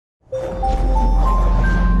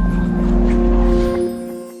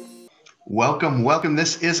Welcome, welcome.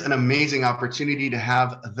 This is an amazing opportunity to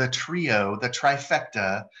have the trio, the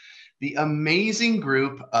trifecta, the amazing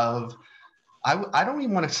group of, I don't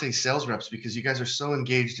even want to say sales reps because you guys are so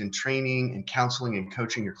engaged in training and counseling and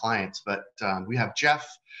coaching your clients, but we have Jeff,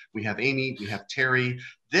 we have Amy, we have Terry.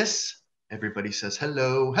 Everybody says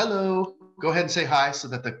hello, hello. Go ahead and say hi so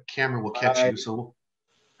that the camera will catch you. So,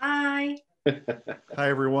 hi. Hi,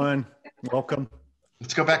 everyone. Welcome.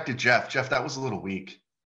 Let's go back to Jeff. Jeff, that was a little weak.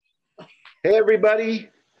 Hey, everybody.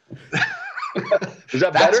 Is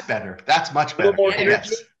that That's better? better. That's much better. More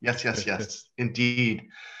Yes. Indeed.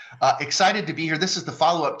 Excited to be here. This is the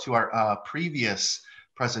follow-up to our previous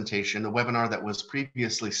presentation. The webinar that was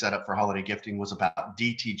previously set up for holiday gifting was about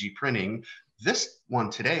DTG printing. This one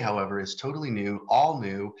today, however, is totally new, all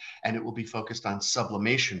new, and it will be focused on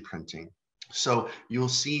sublimation printing. So you'll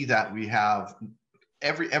see that we have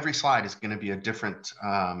every slide is going to be a different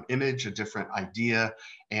image, a different idea,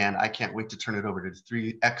 and I can't wait to turn it over to the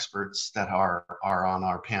three experts that are on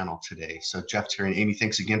our panel today. So Jeff, Terry, and Amy,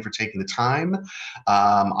 thanks again for taking the time.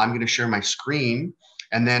 I'm going to share my screen,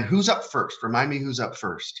 and then who's up first? Remind me who's up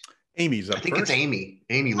first. Amy's up first. I think it's Amy.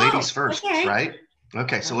 Amy, ladies first, okay. Right?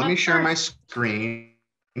 Okay, so let me share my screen,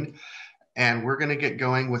 and we're going to get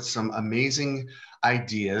going with some amazing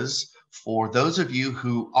ideas for those of you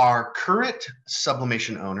who are current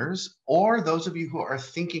sublimation owners, or those of you who are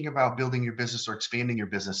thinking about building your business or expanding your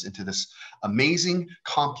business into this amazing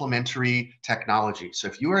complementary technology. So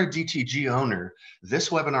if you are a DTG owner, this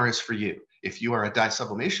webinar is for you. If you are a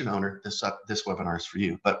Dye-Sublimation owner, this webinar is for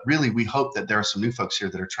you. But really, we hope that there are some new folks here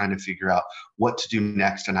that are trying to figure out what to do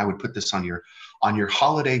next. And I would put this on your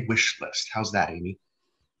holiday wish list. How's that, Amy?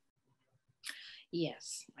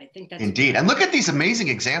 Yes, I think that's indeed. And look at these amazing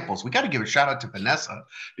examples. We got to give a shout out to Vanessa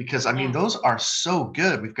because I mean, those are so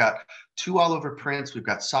good. We've got 2 all over prints, we've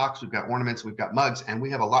got socks, we've got ornaments, we've got mugs, and we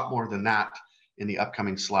have a lot more than that in the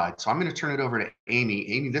upcoming slide. So I'm going to turn it over to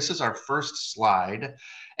Amy. Amy, this is our first slide,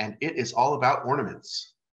 and it is all about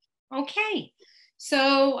ornaments. Okay.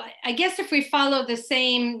 So I guess if we follow the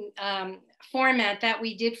same format that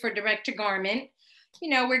we did for direct to garment, you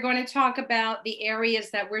know, we're going to talk about the areas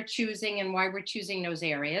that we're choosing and why we're choosing those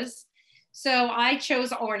areas. So I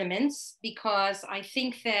chose ornaments because I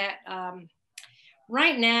think that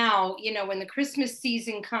right now, you know, when the Christmas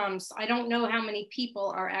season comes, I don't know how many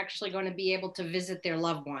people are actually going to be able to visit their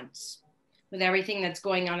loved ones with everything that's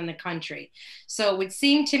going on in the country. So it would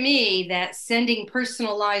seem to me that sending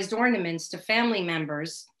personalized ornaments to family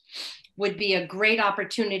members would be a great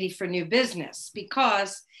opportunity for new business,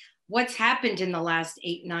 because what's happened in the last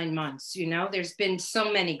 8-9 months, you know, there's been so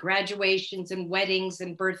many graduations and weddings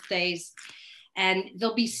and birthdays, and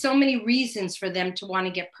there'll be so many reasons for them to want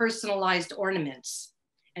to get personalized ornaments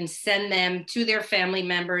and send them to their family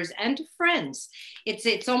members and to friends.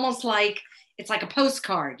 It's almost like, it's like a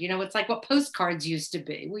postcard, you know, it's like what postcards used to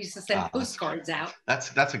be. We used to send postcards out.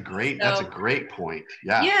 That's a great point.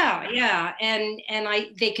 Yeah. And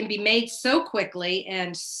they can be made so quickly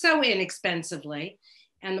and so inexpensively.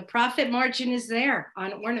 And the profit margin is there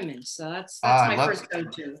on ornaments. So that's my first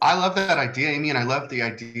go-to. I love that idea, Amy, and I love the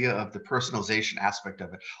idea of the personalization aspect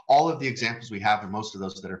of it. All of the examples we have, and most of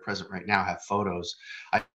those that are present right now, have photos.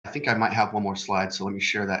 I think I might have one more slide, so let me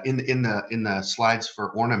share that. In the slides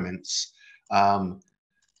for ornaments,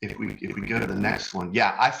 if we go to the next one,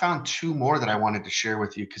 yeah, I found 2 more that I wanted to share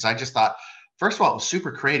with you because I just thought, first of all, it was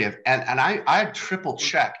super creative, and I triple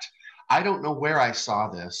checked. I don't know where I saw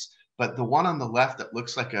this, but the one on the left that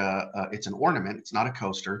looks like it's an ornament, it's not a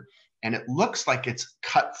coaster, and it looks like it's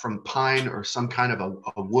cut from pine or some kind of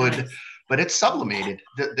a wood, but it's sublimated.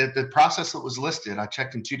 The process that was listed, I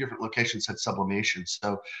checked in 2 different locations, said sublimation.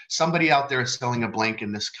 So somebody out there is selling a blank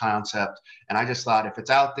in this concept, and I just thought if it's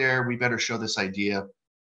out there, we better show this idea.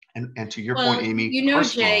 And to your point, Amy, you know,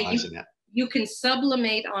 Jay, personalizing it. You can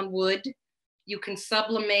sublimate on wood. You can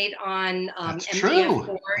sublimate on That's MDF true.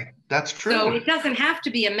 board. That's true. So it doesn't have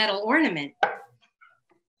to be a metal ornament.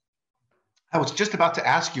 I was just about to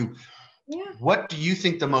ask you, what do you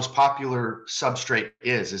think the most popular substrate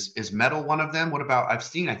is? Is metal one of them? What about, I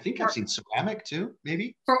think I've seen ceramic too,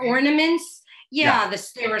 maybe? For ornaments? Yeah.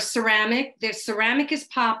 There are ceramic. The ceramic is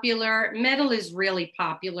popular. Metal is really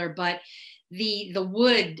popular, but the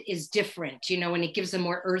wood is different, you know, and it gives a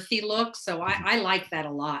more earthy look. So I like that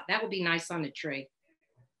a lot. That would be nice on a tree.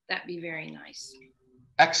 That'd be very nice.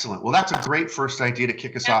 Excellent. Well, that's a great first idea to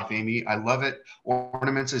kick us off, Amy. I love it.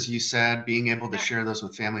 Ornaments, as you said, being able to share those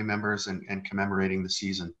with family members and commemorating the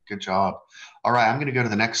season. Good job. All right, I'm going to go to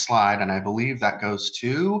the next slide, and I believe that goes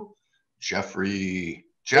to Jeffrey.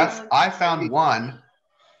 Jeff, I found one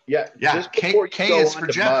Yeah. Yeah, Just K, before you K go is on for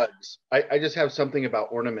to Jeff. mugs, I just have something about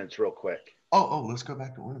ornaments real quick. Oh, let's go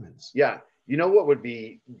back to ornaments. Yeah. You know what would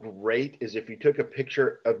be great is if you took a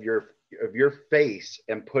picture of your face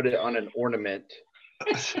and put it on an ornament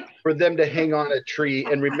for them to hang on a tree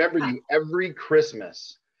and remember you every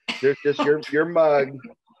Christmas. There's just your mug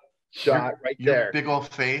shot right Your there. big old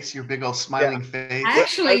face, your big old smiling face.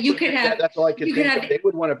 Actually, you could have. That's all I could you could think have. of. They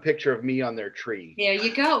would want a picture of me on their tree. There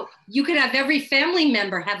you go. You could have every family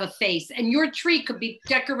member have a face, and your tree could be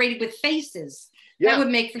decorated with faces. Yeah. That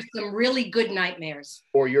would make for some really good nightmares.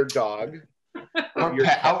 Or your dog.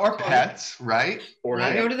 Or pets, right? Or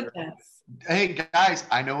I go to the pets. Hey guys,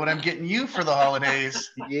 I know what I'm getting you for the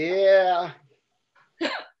holidays. Yeah.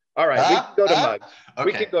 All right, we can go to mugs. Okay.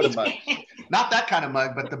 We can go to mugs. Not that kind of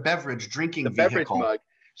mug, but the beverage drinking The vehicle. beverage mug.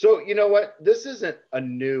 So you know what? This isn't a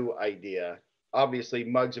new idea. Obviously,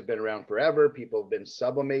 mugs have been around forever. People have been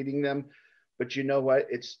sublimating them. But you know what?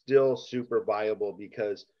 It's still super viable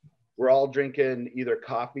because we're all drinking either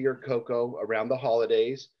coffee or cocoa around the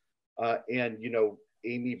holidays. And, you know,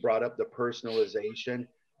 Amy brought up the personalization.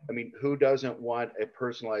 I mean, who doesn't want a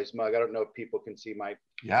personalized mug? I don't know if people can see my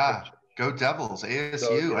picture. Go Devils, ASU,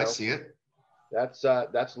 So, you know, I see it.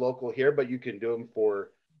 That's local here, but you can do them for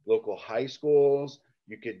local high schools.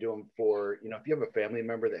 You could do them for, you know, if you have a family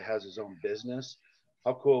member that has his own business,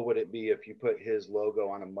 how cool would it be if you put his logo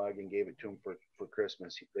on a mug and gave it to him for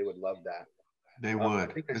Christmas? They would love that. They would.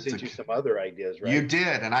 I think I sent you some other ideas, right? You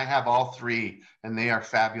did, and I have all three, and they are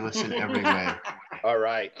fabulous in every way. All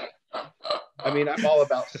right. I mean, I'm all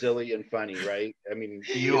about silly and funny, right? I mean,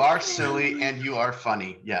 You are silly and you are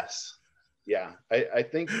funny, yes. Yeah, I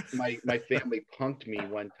think my family punked me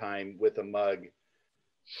one time with a mug.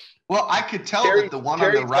 Well, I could tell that the one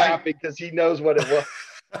on the right, because he knows what it was.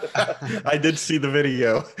 I did see the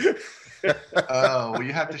video. oh, well,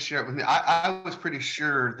 you have to share it with me. I was pretty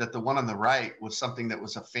sure that the one on the right was something that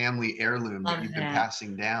was a family heirloom that you've been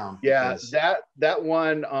passing down. Yeah, that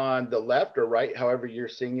one on the left or right, however you're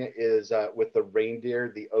seeing it, is with the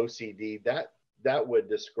reindeer, the OCD. That would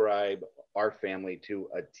describe our family to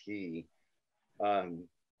a T.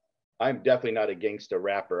 I'm definitely not a gangster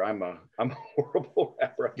rapper. I'm a horrible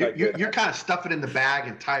rapper. You're kind of stuff it in the bag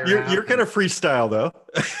and tie it around. You're kind of freestyle though.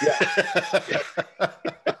 Yeah.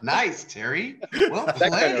 Nice, Terry. Well that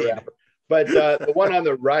played. kind of rapper. But the one on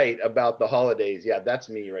the right about the holidays, yeah, that's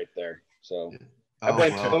me right there. So I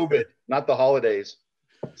blame COVID, not the holidays.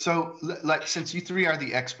 So, like, since you three are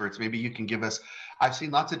the experts, maybe you can give us. I've seen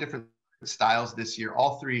lots of different styles this year.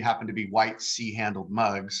 All three happen to be white C-handled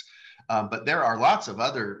mugs. But there are lots of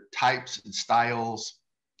other types and styles.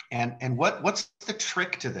 And what's the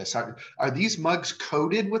trick to this? Are these mugs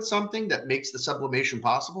coated with something that makes the sublimation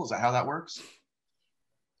possible? Is that how that works?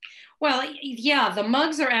 Well, yeah, the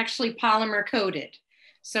mugs are actually polymer coated.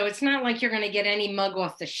 So it's not like you're going to get any mug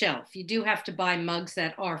off the shelf. You do have to buy mugs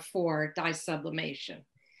that are for dye sublimation.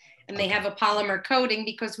 And they have a polymer coating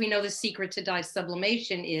because we know the secret to dye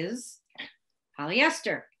sublimation is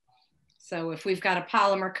polyester. So if we've got a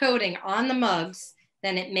polymer coating on the mugs,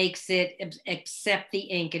 then it makes it accept the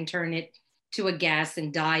ink and turn it to a gas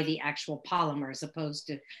and dye the actual polymer, as opposed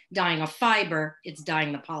to dyeing a fiber, it's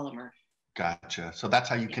dyeing the polymer. Gotcha. So that's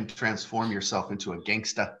how you can transform yourself into a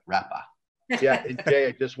gangsta rapper. Yeah, and Jay,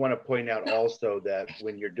 I just want to point out also that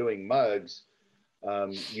when you're doing mugs,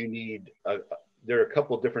 you need, there are a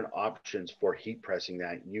couple of different options for heat pressing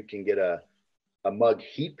that. You can get a mug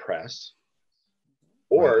heat press.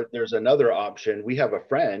 Or there's another option. We have a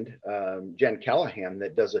friend, Jen Callahan,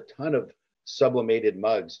 that does a ton of sublimated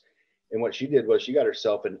mugs. And what she did was she got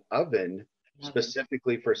herself an oven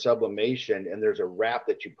specifically for sublimation. And there's a wrap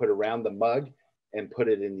that you put around the mug and put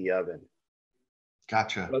it in the oven.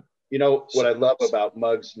 Gotcha. But, you know, what I love about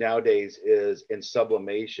mugs nowadays is in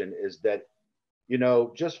sublimation is that, you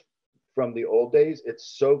know, just from the old days,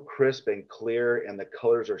 it's so crisp and clear and the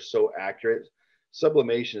colors are so accurate.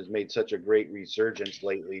 Sublimation has made such a great resurgence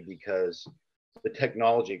lately because the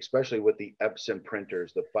technology, especially with the Epson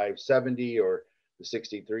printers, the 570 or the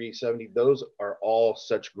 6370, those are all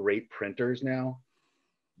such great printers now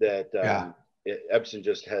that Epson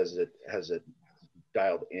just has it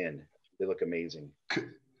dialed in. They look amazing.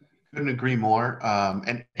 Couldn't agree more.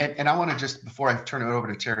 And I want to just, before I turn it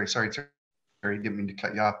over to Terry, sorry, Terry, didn't mean to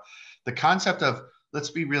cut you off. The concept of, let's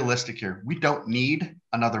be realistic here. We don't need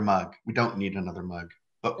another mug. We don't need another mug,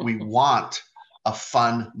 but we want a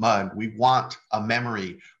fun mug. We want a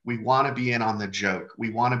memory. We want to be in on the joke. We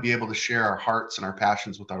want to be able to share our hearts and our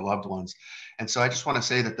passions with our loved ones. And so I just want to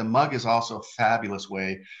say that the mug is also a fabulous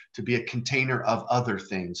way to be a container of other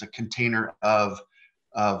things, a container of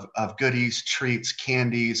of goodies, treats,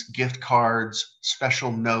 candies, gift cards,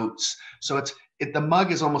 special notes. So the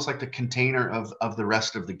mug is almost like the container of the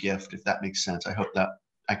rest of the gift, if that makes sense. I hope that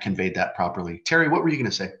I conveyed that properly. Terry, what were you going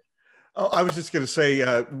to say? Oh, I was just going to say,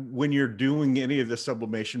 when you're doing any of the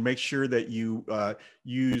sublimation, make sure that you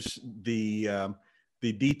use the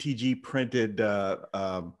DTG printed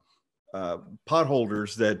pot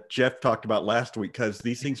holders that Jeff talked about last week, because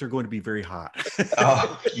these things are going to be very hot.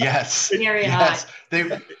 Oh, yes. Very yes.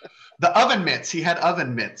 hot. The oven mitts. He had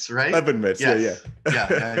oven mitts, right? Oven mitts, yes.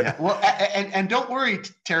 yeah. Well, and don't worry,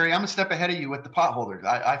 Terry, I'm a step ahead of you with the pot holders.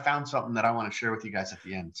 I found something that I want to share with you guys at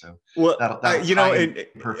the end. So well, that'll you know,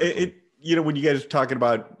 perfectly. You know, when you guys are talking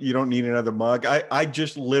about you don't need another mug, I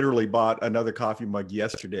just literally bought another coffee mug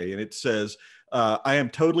yesterday, and it says, I am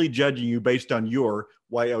totally judging you based on your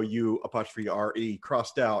YOU''RE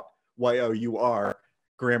crossed out YOUR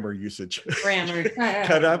grammar usage. Grammar.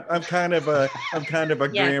 I'm kind of a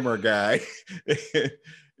Yes. grammar guy.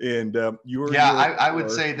 And I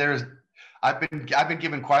would say I've been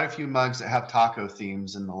given quite a few mugs that have taco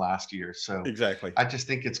themes in the last year. So exactly. I just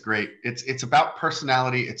think it's great. It's about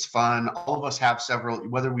personality. It's fun. All of us have several,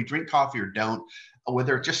 whether we drink coffee or don't,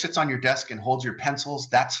 whether it just sits on your desk and holds your pencils,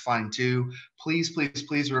 that's fine too. Please, please,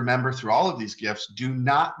 please remember through all of these gifts, do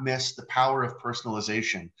not miss the power of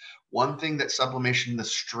personalization. One thing that sublimation, the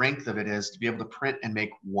strength of it is to be able to print and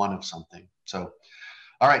make one of something. So,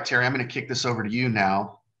 all right, Terry, I'm going to kick this over to you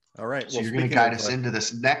now. All right. So you're going to guide us into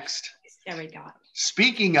this next. There we go.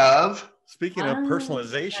 Speaking of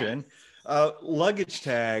personalization, nice. Luggage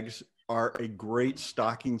tags are a great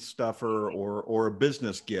stocking stuffer or a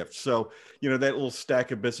business gift. So, you know, that little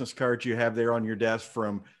stack of business cards you have there on your desk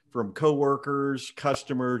from coworkers,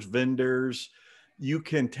 customers, vendors, you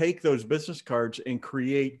can take those business cards and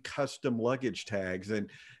create custom luggage tags.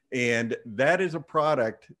 And that is a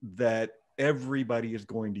product that everybody is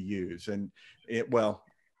going to use. And well,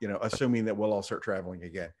 you know, assuming that we'll all start traveling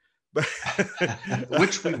again. But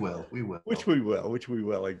which we will,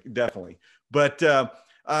 like, definitely. But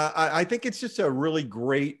I think it's just a really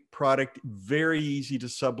great product, very easy to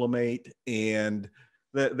sublimate, and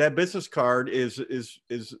that business card is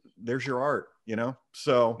there's your art, you know.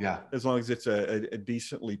 So yeah, as long as it's a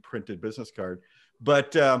decently printed business card.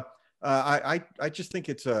 But I just think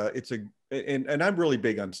it's and I'm really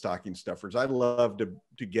big on stocking stuffers. I love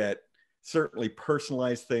to get certainly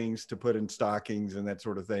personalized things to put in stockings and that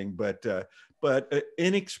sort of thing, but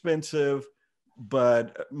inexpensive,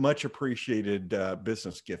 but much appreciated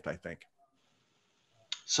business gift, I think.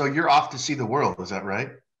 So you're off to see the world, is that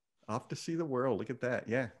right? Off to see the world. Look at that.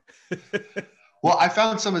 Yeah. Well, I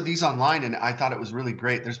found some of these online and I thought it was really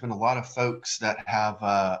great. There's been a lot of folks that have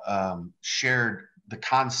shared the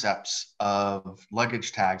concepts of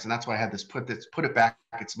luggage tags, and that's why I had this put it back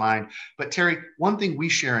its mind. But Terry, one thing we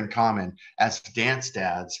share in common as dance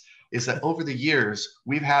dads is that over the years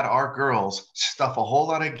we've had our girls stuff a whole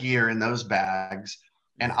lot of gear in those bags,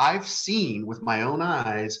 and I've seen with my own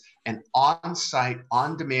eyes an on-site,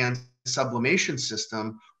 on-demand sublimation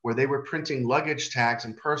system where they were printing luggage tags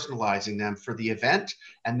and personalizing them for the event,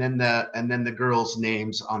 and then the girls'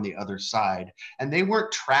 names on the other side. And they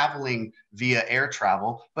weren't traveling via air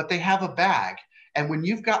travel, but they have a bag. And when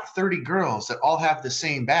you've got 30 girls that all have the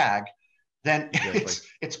same bag, then exactly.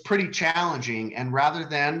 it's pretty challenging. And rather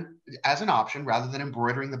than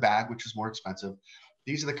embroidering the bag, which is more expensive,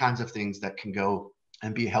 these are the kinds of things that can go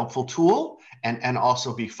and be a helpful tool and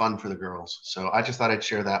also be fun for the girls. So I just thought I'd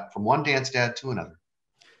share that from one dance dad to another.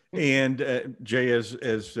 And Jay,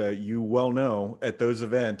 as you well know, at those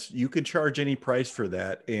events, you can charge any price for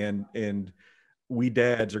that, and we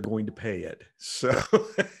dads are going to pay it. So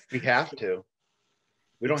we have to.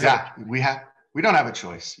 We don't we don't have a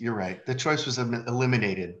choice. You're right. The choice was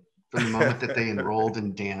eliminated from the moment that they enrolled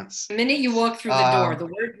in dance. The minute you walk through the door, the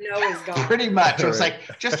word no is gone. Pretty much. It was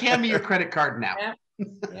like, just hand me your credit card now.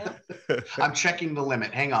 Yeah. I'm checking the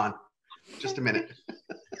limit. Hang on, just a minute.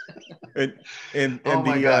 And oh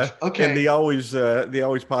my gosh. Okay. And the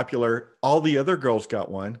always popular, all the other girls got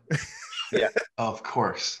one. Yeah. Of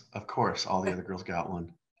course, all the other girls got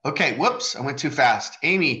one. Okay. Whoops, I went too fast.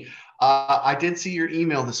 Amy, I did see your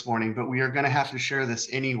email this morning, but we are going to have to share this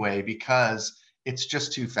anyway because it's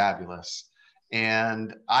just too fabulous.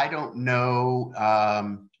 And I don't know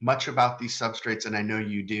much about these substrates, and I know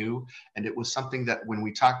you do. And it was something that when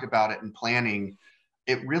we talked about it in planning,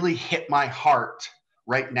 it really hit my heart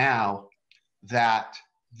right now that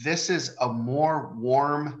this is a more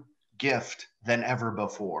warm gift than ever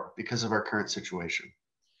before because of our current situation.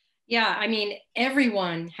 Yeah, I mean,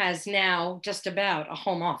 everyone has now just about a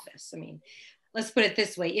home office. I mean, let's put it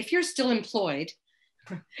this way. If you're still employed,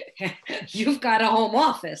 You've got a home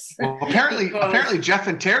office. Well, apparently Jeff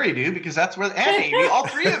and Terry do, because that's where, and Amy, all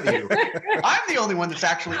three of you. I'm the only one that's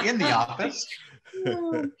actually in the office.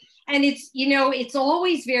 And it's, you know, it's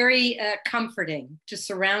always very comforting to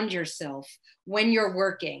surround yourself when you're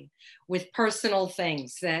working with personal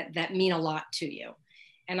things that mean a lot to you.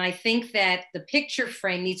 And I think that the picture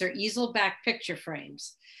frame, these are easel back picture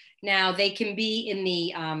frames. Now they can be in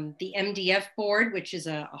the MDF board, which is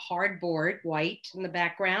a hard board, white in the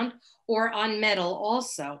background, or on metal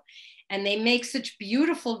also. And they make such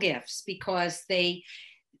beautiful gifts because the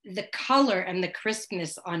color and the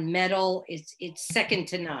crispness on metal it's second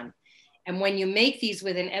to none. And when you make these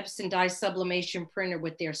with an Epson Dye-Sublimation printer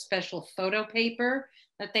with their special photo paper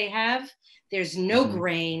that they have, there's no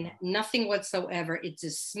grain, nothing whatsoever. It's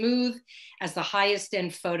as smooth as the highest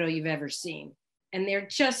end photo you've ever seen. And they're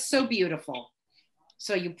just so beautiful.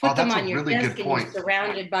 So you put them on your desk and you're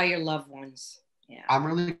surrounded by your loved ones. Yeah. I'm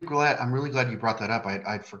really glad you brought that up.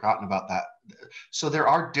 I'd forgotten about that. So there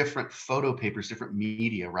are different photo papers, different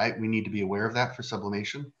media, right? We need to be aware of that for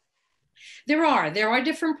sublimation. There are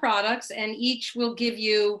different products, and each will give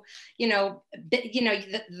you,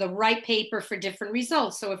 the right paper for different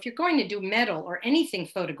results. So if you're going to do metal or anything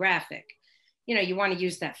photographic, you want to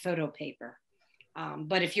use that photo paper.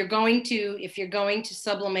 But if you're going to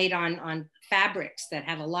sublimate on fabrics that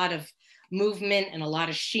have a lot of movement and a lot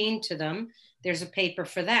of sheen to them, there's a paper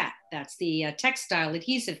for that. That's the textile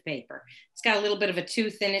adhesive paper. It's got a little bit of a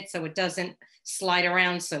tooth in it so it doesn't slide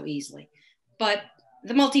around so easily. But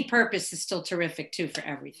the multi-purpose is still terrific too for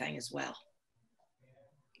everything as well.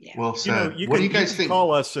 Yeah. Well said. What do you guys think?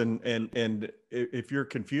 Call us and if you're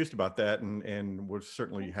confused about that, and we're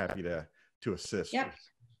certainly happy to assist. Yep.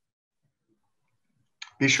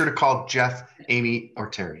 Be sure to call Jeff, Amy, or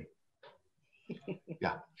Terry.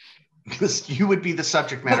 Yeah. Because you would be the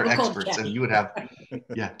subject matter experts and you would have,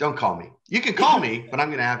 don't call me. You can call me, but I'm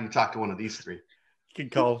going to have you talk to one of these three. You can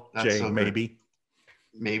call Jay, so maybe.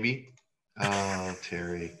 Maybe. Oh,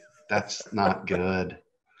 Terry, that's not good.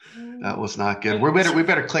 That was not good. We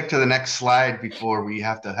better click to the next slide before we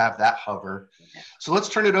have to have that hover. So let's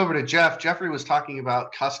turn it over to Jeff. Jeffrey was talking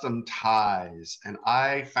about custom ties, and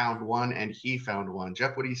I found one and he found one.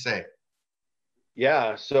 Jeff, what do you say?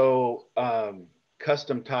 Yeah, so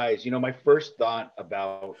custom ties, my first thought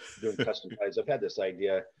about doing custom ties, I've had this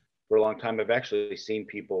idea for a long time. I've actually seen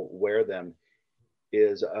people wear them,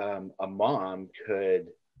 is a mom could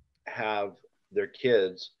have their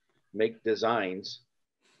kids make designs,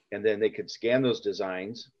 and then they could scan those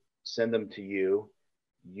designs, send them to you,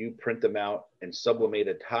 you print them out and sublimate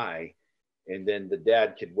a tie, and then the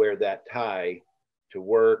dad could wear that tie to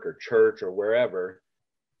work or church or wherever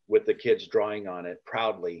with the kids drawing on it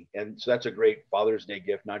proudly. And so that's a great Father's Day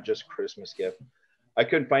gift, not just Christmas gift. I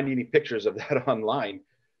couldn't find any pictures of that online,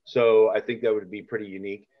 so I think that would be pretty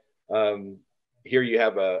unique. Here you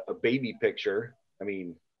have a baby picture. I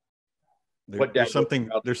mean, there's something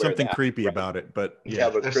creepy about it, but you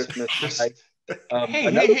have a Christmas tie.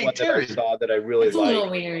 Another one Terry, that I saw that I really liked. It's a little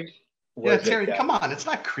weird. Yeah, Terry, come on. It's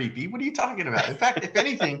not creepy. What are you talking about? In fact, if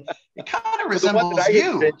anything, it kind of resembles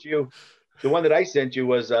you. The one that I sent you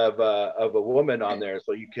was of a woman on there,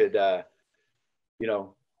 so you could,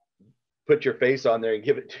 put your face on there and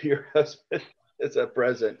give it to your husband as a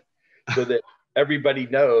present, so that everybody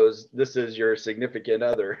knows this is your significant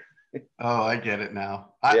other. Oh, I get it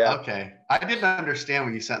now. Okay. I didn't understand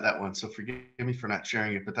when you sent that one, so forgive me for not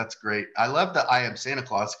sharing it, but that's great. I love the I am Santa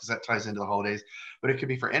Claus because that ties into the holidays, but it could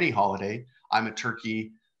be for any holiday. I'm a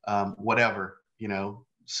turkey, whatever,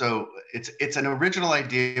 So it's an original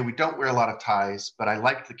idea. We don't wear a lot of ties, but I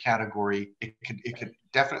like the category. It could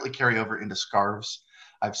definitely carry over into scarves.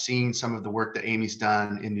 I've seen some of the work that Amy's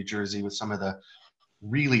done in New Jersey with some of the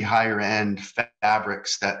really higher end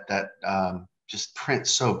fabrics that just print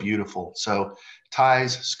so beautiful. So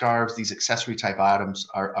ties, scarves, these accessory type items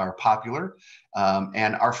are popular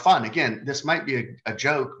and are fun. Again, this might be a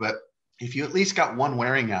joke, but if you at least got one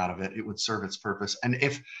wearing out of it, it would serve its purpose. And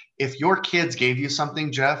if your kids gave you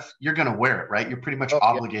something, Jeff, you're going to wear it, right? You're pretty much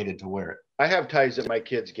obligated to wear it. I have ties that my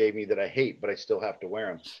kids gave me that I hate, but I still have to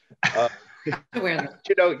wear them.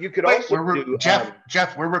 You could also do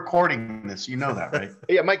Jeff, we're recording this. You know that, right?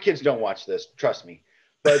 Yeah, my kids don't watch this. Trust me.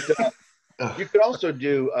 But you could also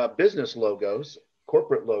do business logos,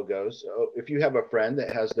 corporate logos. If you have a friend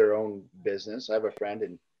that has their own business, I have a friend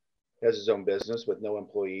and has his own business with no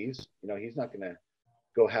employees. He's not going to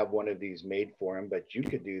go have one of these made for him, but you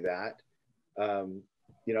could do that.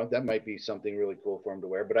 That might be something really cool for him to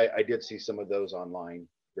wear. But I did see some of those online.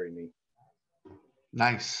 Very neat.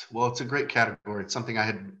 Nice. Well, it's a great category. It's something I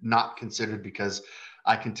had not considered because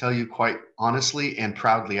I can tell you quite honestly and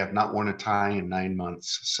proudly, I've not worn a tie in 9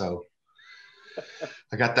 months. So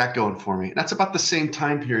I got that going for me. That's about the same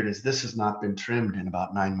time period as this has not been trimmed in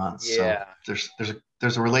about 9 months. So Yeah.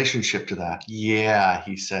 there's a relationship to that. Yeah,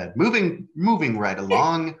 he said. Moving right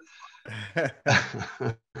along.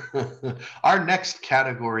 Our next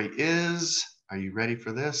category is, are you ready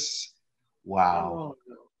for this? Wow.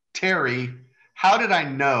 Oh. Terry, how did I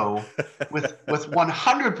know with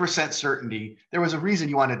 100% certainty there was a reason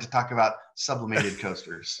you wanted to talk about sublimated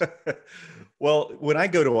coasters? Well, when I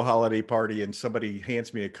go to a holiday party and somebody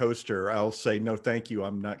hands me a coaster, I'll say, no, thank you.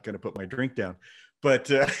 I'm not going to put my drink down. But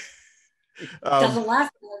Doesn't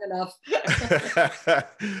last long enough.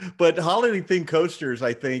 but holiday themed coasters,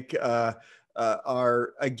 I think,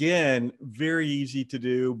 are again very easy to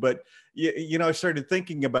do. But you know, I started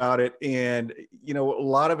thinking about it, and you know, a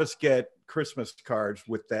lot of us get Christmas cards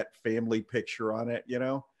with that family picture on it. You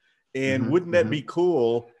know, and wouldn't that be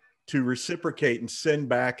cool to reciprocate and send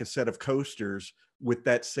back a set of coasters with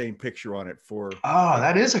that same picture on it for? Oh,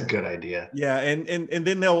 that is a good idea. Yeah, and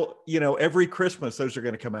then they'll, you know, every Christmas those are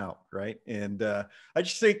going to come out, right? And I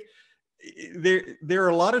just think there are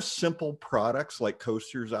a lot of simple products like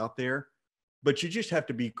coasters out there, but you just have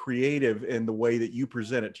to be creative in the way that you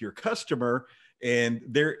present it to your customer, and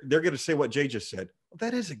they're going to say what Jay just said. Well,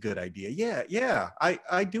 that is a good idea. Yeah,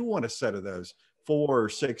 I do want a set of those 4 or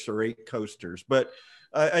 6 or 8 coasters, but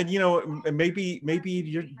and you know, maybe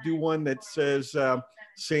you do one that says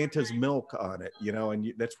Santa's milk on it, you know,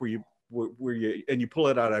 and that's where you pull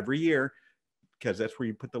it out every year, because that's where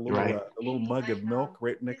you put the little a little mug of milk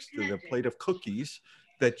right next to the plate of cookies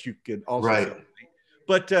that you could also celebrate.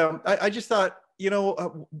 But I just thought, you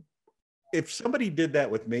know, if somebody did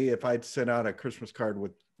that with me, if I'd sent out a Christmas card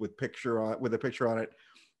with a picture on it,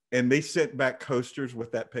 and they sent back coasters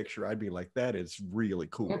with that picture, I'd be like, that is really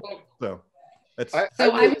cool. So that's I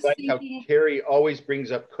really like how Terry always brings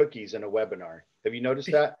up cookies in a webinar. Have you noticed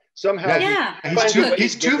that? Somehow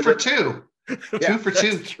he's 2 for 2. Yeah, 2 for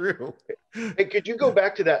 2. True. Hey, could you go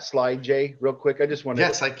back to that slide, Jay, real quick? I just want to.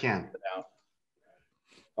 Yes, I can.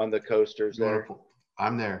 On the coasters there.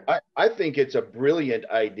 I'm there. I think it's a brilliant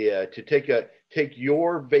idea to take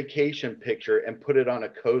your vacation picture and put it on a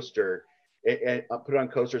coaster and put it on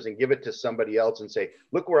coasters and give it to somebody else and say,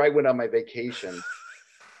 look where I went on my vacation.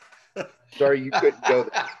 Sorry, you couldn't go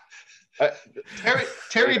there.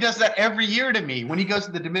 Terry does that every year to me. When he goes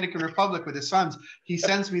to the Dominican Republic with his sons, he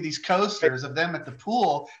sends me these coasters of them at the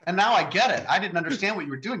pool, and now I get it. I didn't understand what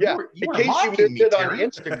you were doing. Yeah. You were in case mocking you missed me, it Terry. on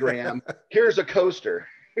Instagram, here's a coaster.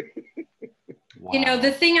 Wow. You know,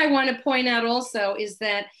 the thing I want to point out also is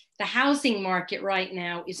that the housing market right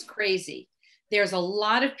now is crazy. There's a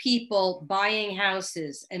lot of people buying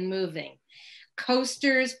houses and moving.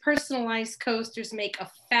 Coasters, personalized coasters, make a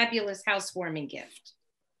fabulous housewarming gift.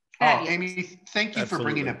 Fabulous. Oh, Amy, thank you for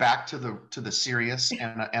bringing it back to the serious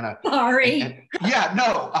and a. Sorry. Yeah,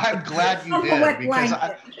 no, I'm glad you did, because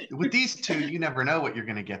with these two, you never know what you're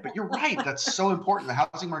going to get. But you're right; that's so important. The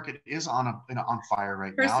housing market is on fire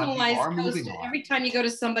right now. Personalized coaster. Every time you go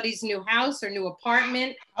to somebody's new house or new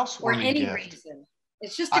apartment, or any reason,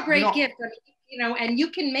 it's just a great gift. I mean, you know, and you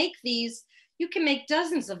can make these. You can make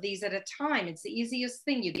dozens of these at a time. It's the easiest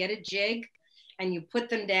thing. You get a jig and you put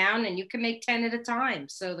them down, and you can make 10 at a time.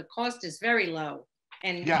 So the cost is very low.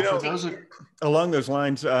 And yeah, along those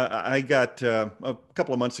lines, I got a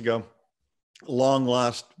couple of months ago, a long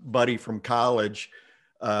lost buddy from college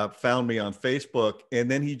found me on Facebook, and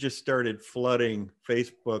then he just started flooding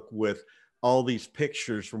Facebook with all these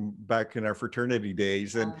pictures from back in our fraternity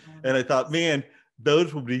days. And I thought, man,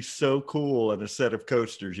 those would be so cool in a set of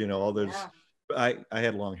coasters, you know, all those. Yeah. I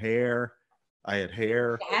had long hair. I had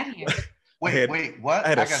hair. Wait, what? I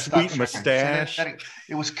had a sweet mustache.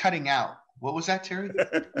 It was cutting out. What was that, Terry?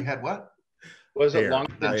 You had what? Was it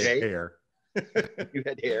longer than Jay? Hair. You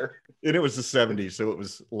had hair. And it was the 70s, so it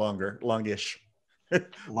was longish.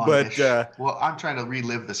 But well, I'm trying to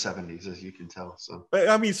relive the 70s, as you can tell. So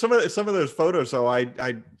I mean, some of those photos, though,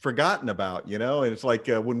 I'd forgotten about, you know. And it's like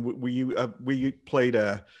when we played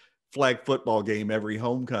a flag football game every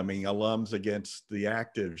homecoming, alums against the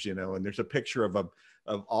actives, you know. And there's a picture of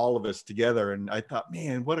all of us together, and I thought,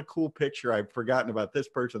 man, what a cool picture. I've forgotten about this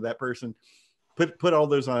person, that person. Put all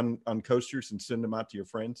those on coasters and send them out to your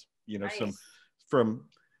friends. You know, nice. Some from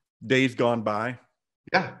days gone by.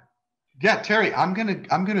 Yeah, Terry, I'm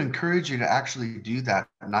gonna encourage you to actually do that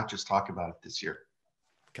and not just talk about it this year.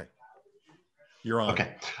 Okay. You're on.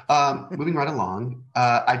 Okay. Moving right along.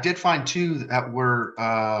 I did find two that were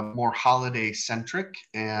more holiday centric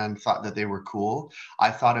and thought that they were cool. I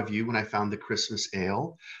thought of you when I found the Christmas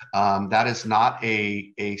ale. That is not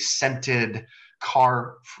a scented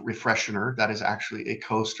car refreshener. That is actually a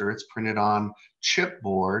coaster. It's printed on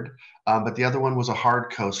chipboard. But the other one was a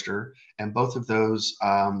hard coaster. And both of those,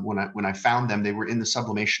 when I found them, they were in the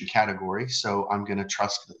sublimation category. So I'm going to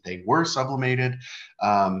trust that they were sublimated.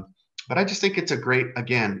 But I just think it's a great,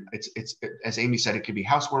 again, it's as Amy said, it could be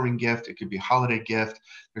housewarming gift, it could be a holiday gift.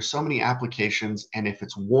 There's so many applications, and if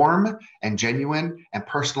it's warm and genuine and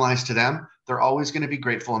personalized to them, they're always going to be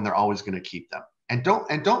grateful and they're always going to keep them. And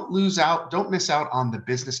don't miss out on the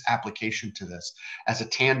business application to this as a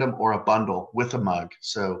tandem or a bundle with a mug.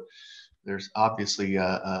 So there's obviously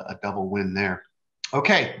a double win there.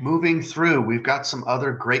 Okay, moving through, we've got some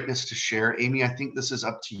other greatness to share. Amy, I think this is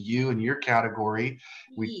up to you in your category.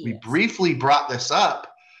 We briefly brought this up.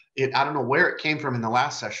 I don't know where it came from in the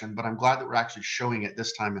last session, but I'm glad that we're actually showing it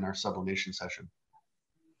this time in our sublimation session.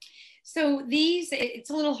 So these, it's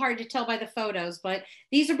a little hard to tell by the photos, but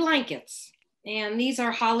these are blankets, and these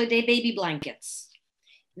are holiday baby blankets.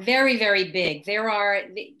 Very, very big.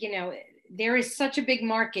 There is such a big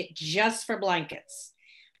market just for blankets.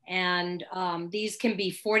 And these can be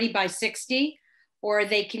 40 by 60, or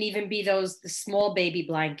they can even be the small baby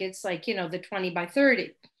blankets, like, the 20 by 30.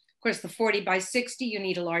 Of course, the 40 by 60, you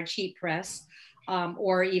need a large heat press,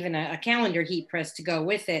 or even a calendar heat press to go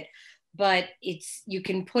with it. But you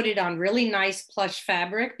can put it on really nice plush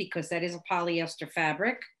fabric, because that is a polyester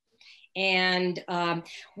fabric. And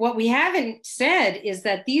what we haven't said is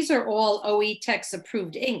that these are all OE-Tex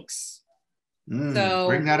approved inks. So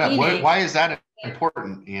bring that up. Why is that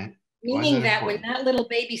important, Ian? Meaning that when that little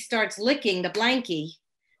baby starts licking the blankie,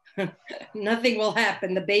 nothing will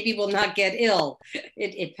happen. The baby will not get ill.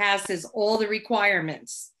 It passes all the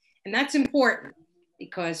requirements. And that's important,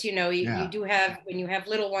 because, you do have, when you have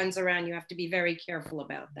little ones around, you have to be very careful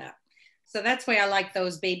about that. So that's why I like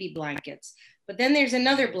those baby blankets. But then there's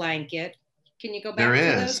another blanket. Can you go back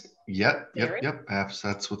to those? Yep.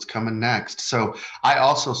 That's what's coming next. So I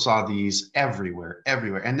also saw these everywhere.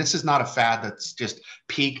 And this is not a fad that's just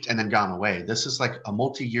peaked and then gone away. This is like a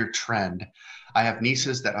multi-year trend. I have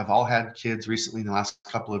nieces that have all had kids recently in the last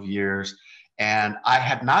couple of years. And I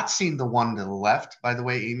had not seen the one to the left, by the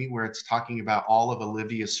way, Amy, where it's talking about all of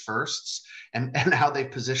Olivia's firsts and how they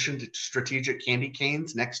positioned strategic candy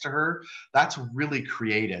canes next to her. That's really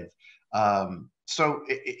creative. So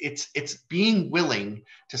it's being willing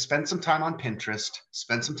to spend some time on Pinterest,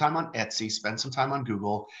 spend some time on Etsy, spend some time on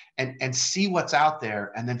Google, and see what's out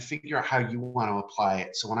there, and then figure out how you want to apply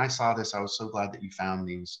it. So when I saw this, I was so glad that you found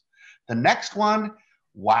these. The next one,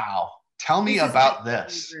 wow. Tell me about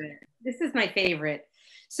this. This is my favorite.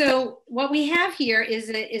 So what we have here is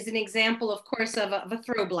an example, of course, of a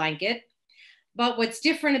throw blanket. But what's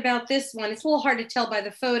different about this one, it's a little hard to tell by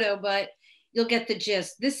the photo, but you'll get the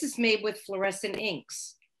gist. This is made with fluorescent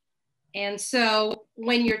inks. And so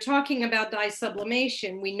when you're talking about dye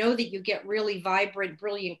sublimation, we know that you get really vibrant,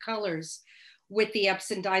 brilliant colors with the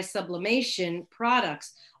Epson dye sublimation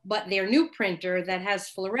products, but their new printer that has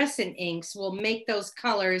fluorescent inks will make those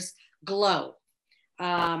colors glow.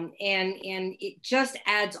 And it just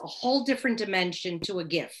adds a whole different dimension to a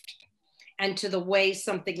gift and to the way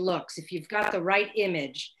something looks. If you've got the right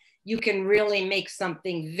image, you can really make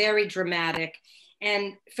something very dramatic,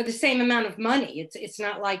 and for the same amount of money. It's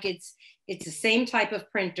not like it's the same type of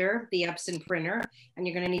printer, the Epson printer, and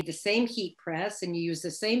you're going to need the same heat press and you use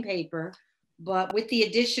the same paper, but with the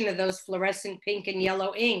addition of those fluorescent pink and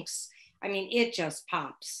yellow inks, I mean, it just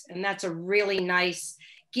pops. And that's a really nice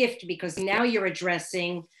gift, because now you're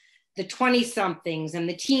addressing the 20-somethings and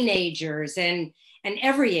the teenagers and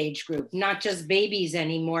every age group, not just babies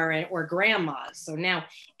anymore or grandmas. So now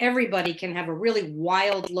everybody can have a really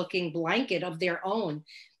wild looking blanket of their own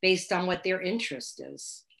based on what their interest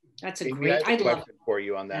is. That's a great, I'd love it for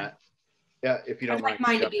you on that. Yeah, if you don't mind. I'd like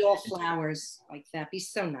mine to be all flowers like that. Be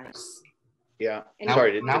so nice. Yeah.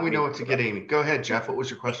 Now we know what to get, Amy. Go ahead, Jeff. What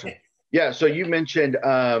was your question? Yeah. So you mentioned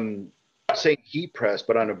saying heat press,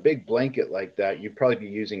 but on a big blanket like that, you'd probably be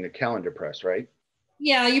using the calendar press, right?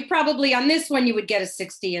 Yeah, you probably, on this one, you would get a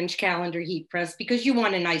 60-inch calendar heat press, because you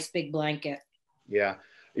want a nice big blanket. Yeah.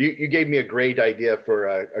 You gave me a great idea for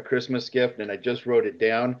a Christmas gift, and I just wrote it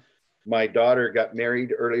down. My daughter got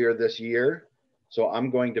married earlier this year, so I'm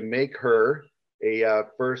going to make her a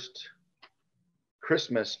first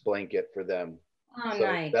Christmas blanket for them. Oh, so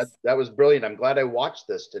nice. That was brilliant. I'm glad I watched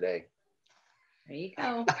this today. There you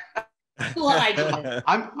go. Well, I did.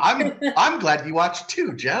 I'm glad you watched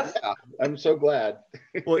too, Jeff. Yeah, I'm so glad.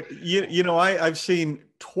 Well, I've seen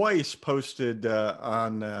twice posted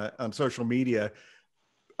on social media,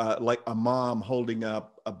 like a mom holding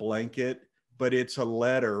up a blanket, but it's a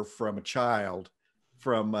letter from a child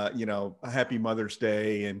from, a happy Mother's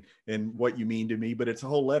Day and what you mean to me, but it's a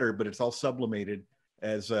whole letter, but it's all sublimated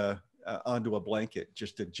as onto a blanket,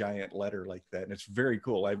 just a giant letter like that. And it's very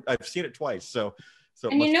cool. I've seen it twice. So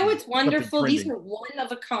and it's wonderful. These are one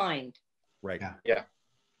of a kind. Right. Yeah.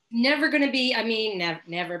 Never going to be,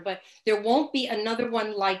 never, but there won't be another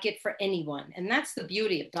one like it for anyone. And that's the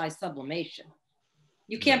beauty of Dye-Sublimation.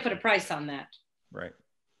 You can't put a price on that. Right.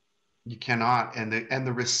 You cannot. And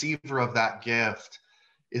the receiver of that gift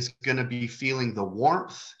is going to be feeling the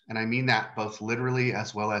warmth, and I mean that both literally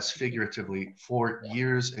as well as figuratively, for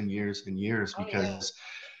years and years and years, because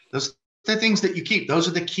those are the things that you keep. Those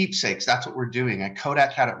are the keepsakes. That's what we're doing. And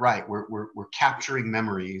Kodak had it right. We're capturing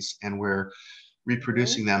memories, and we're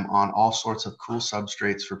reproducing them on all sorts of cool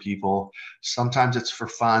substrates for people. Sometimes it's for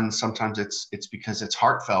fun. Sometimes it's because it's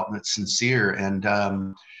heartfelt and it's sincere. And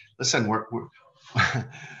listen,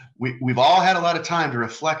 we've all had a lot of time to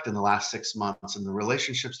reflect in the last 6 months and the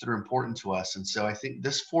relationships that are important to us. And so I think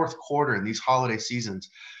this fourth quarter and these holiday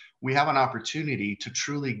seasons, we have an opportunity to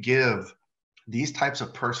truly give these types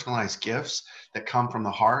of personalized gifts that come from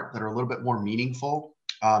the heart, that are a little bit more meaningful.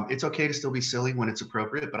 It's okay to still be silly when it's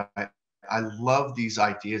appropriate, but I love these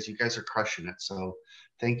ideas. You guys are crushing it. So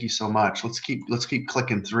thank you so much. Let's keep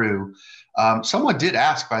clicking through. Someone did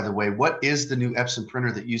ask, by the way, what is the new Epson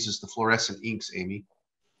printer that uses the fluorescent inks, Amy?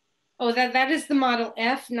 Oh, that is the model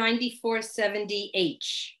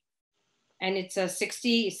F9470H. And it's a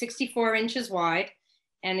 64 inches wide.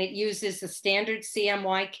 And it uses the standard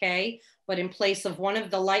CMYK, but in place of one of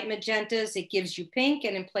the light magentas, it gives you pink.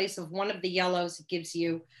 And in place of one of the yellows, it gives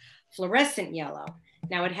you fluorescent yellow.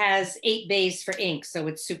 Now it has 8 bays for ink, so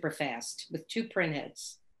it's super fast with 2 print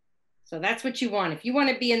heads. So that's what you want. If you want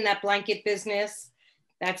to be in that blanket business,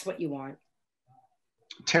 that's what you want.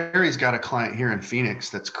 Terry's got a client here in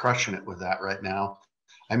Phoenix that's crushing it with that right now.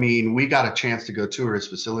 I mean, we got a chance to go tour his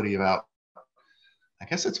facility about, I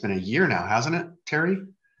guess it's been a year now, hasn't it, Terry?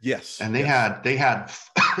 Yes. And they had,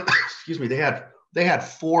 excuse me, they had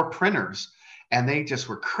 4 printers, and they just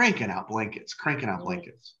were cranking out blankets.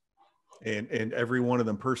 And every one of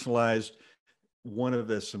them personalized, one of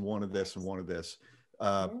this and one of this and one of this.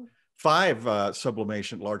 5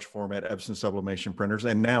 sublimation, large format Epson sublimation printers,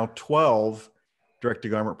 and now 12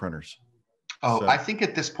 direct-to-garment printers. Oh, so I think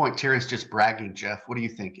at this point, Terry's just bragging, Jeff. What do you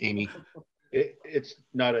think, Amy? It's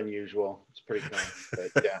not unusual. It's pretty common,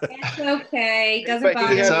 but yeah. It's okay. Doesn't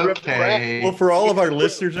bother It's me. okay. Well, for all of our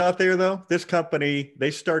listeners out there, though, this company,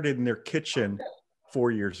 they started in their kitchen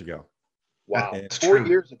 4 years ago. Wow. It's 4 true.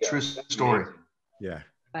 years ago. True story. Yeah.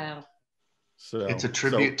 Wow. So it's a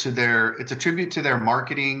tribute to their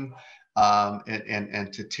marketing,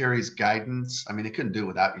 and to Terry's guidance. I mean, they couldn't do it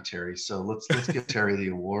without you, Terry. So let's give Terry the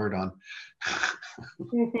award on.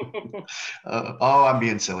 I'm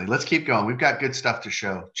being silly. Let's keep going. We've got good stuff to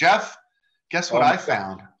show. Jeff, guess what I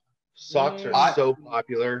found? Socks are so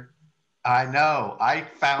popular. I know. I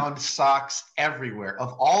found socks everywhere.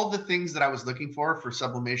 Of all the things that I was looking for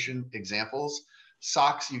sublimation examples,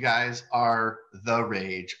 socks, you guys, are the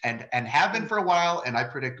rage, and have been for a while, and I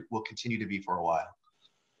predict will continue to be for a while.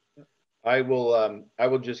 I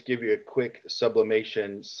will just give you a quick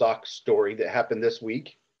sublimation sock story that happened this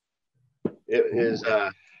week. It's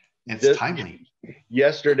timely.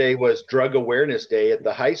 Yesterday was Drug Awareness Day at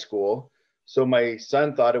the high school, so my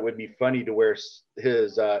son thought it would be funny to wear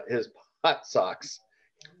his pot socks.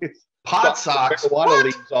 Pot socks. Marijuana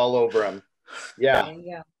leaves all over him. Yeah. There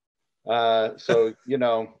you So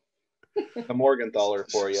a Morgenthaler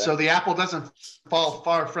for you. So the apple doesn't fall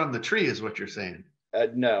far from the tree, is what you're saying.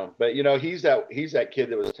 No, but he's that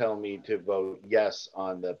kid that was telling me to vote yes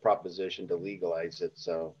on the proposition to legalize it.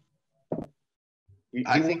 So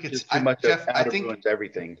I think it's too much. Jeff, I think ruins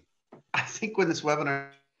everything. I think when this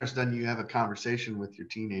webinar is done, you have a conversation with your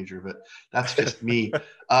teenager, but that's just me.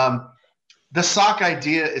 The sock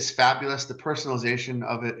idea is fabulous. The personalization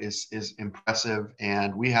of it is impressive,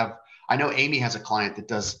 and I know Amy has a client that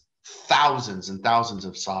does thousands and thousands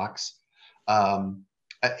of socks.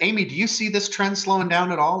 Amy, do you see this trend slowing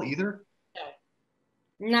down at all either?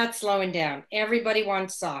 No, not slowing down. Everybody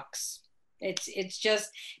wants socks. It's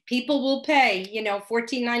just people will pay,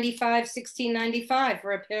 $14.95, $16.95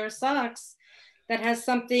 for a pair of socks that has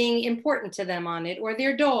something important to them on it, or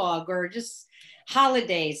their dog, or just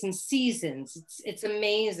holidays and seasons. It's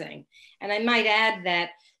amazing. And I might add that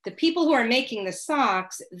The people who are making the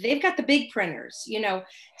socks, they've got the big printers, you know,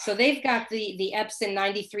 so they've got the Epson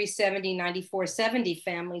 9370, 9470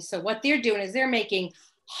 family. So what they're doing is they're making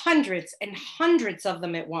hundreds and hundreds of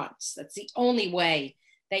them at once. That's the only way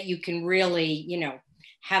that you can really, you know,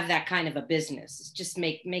 have that kind of a business. It's just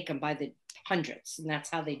make them by the hundreds, and that's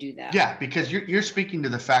how they do that. Yeah, because you're speaking to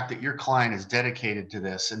the fact that your client is dedicated to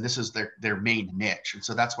this, and this is their main niche, and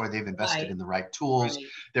so that's why they've invested in the right tools.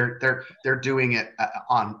 They're doing it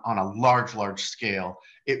on a large scale.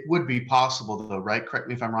 It would be possible though, right? Correct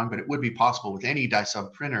me if I'm wrong, but it would be possible with any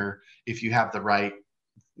Dye-Sub printer if you have the right,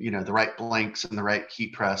 you know, the right blanks and the right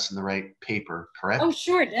heat press and the right paper. Correct? Oh,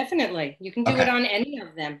 sure, definitely. You can do it on any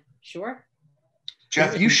of them. Sure.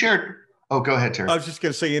 Jeff, you shared. Oh, go ahead, Terry. I was just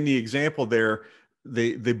going to say, in the example there,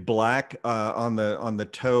 the black on the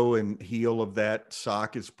toe and heel of that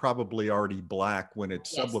sock is probably already black when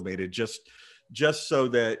it's sublimated, just so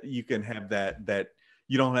that you can have that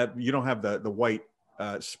you don't have the white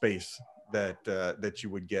space that you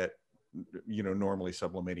would get, you know, normally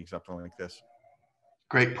sublimating something like this.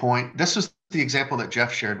 Great point. This was the example that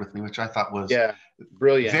Jeff shared with me, which I thought was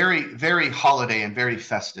brilliant. Very, very holiday and very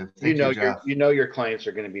festive. Thank you, Jeff. You know your clients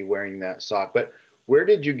are going to be wearing that sock. But where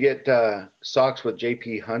did you get socks with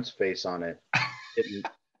JP Hunt's face on it? In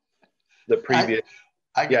the previous,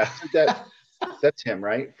 that's him,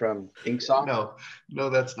 right? From Ink Sock. No,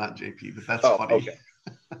 that's not JP, but that's funny. Okay.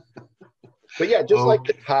 But yeah, just like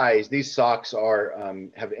the ties, these socks are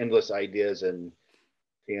have endless ideas and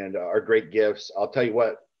are great gifts. I'll tell you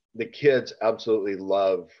what, the kids absolutely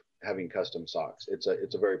love having custom socks. It's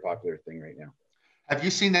a very popular thing right now. Have you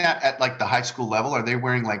seen that at like the high school level? Are they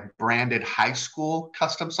wearing like branded high school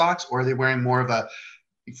custom socks, or are they wearing more of a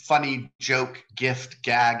funny joke gift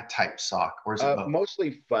gag type sock? Or is it both?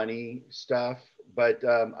 Mostly funny stuff, but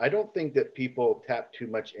I don't think that people tap too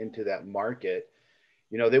much into that market.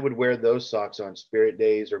 You know, they would wear those socks on Spirit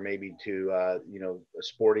Days or maybe to you know,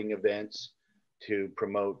 sporting events to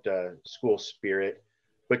promote school spirit.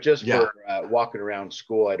 But just for walking around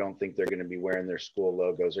school, I don't think they're going to be wearing their school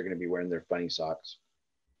logos. They're going to be wearing their funny socks.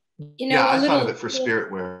 You know, I thought of it for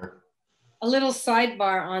spirit wear. A little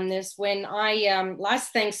sidebar on this. When I,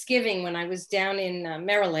 last Thanksgiving, when I was down in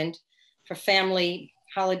Maryland for family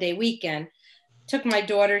holiday weekend, took my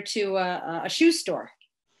daughter to a shoe store.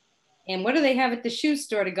 And what do they have at the shoe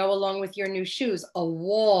store to go along with your new shoes? A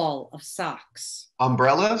wall of socks.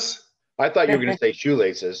 Umbrellas? I thought you were going to say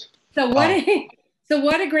shoelaces. So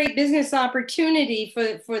what a great business opportunity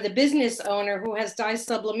for the business owner who has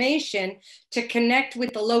Dye-Sublimation to connect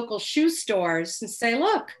with the local shoe stores and say,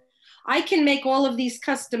 look, I can make all of these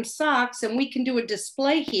custom socks and we can do a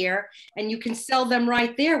display here and you can sell them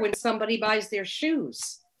right there when somebody buys their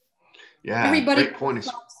shoes. Yeah, everybody, great point.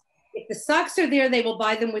 If the socks are there, they will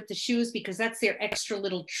buy them with the shoes because that's their extra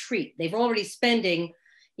little treat. They've already spending,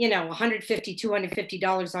 you know, $150,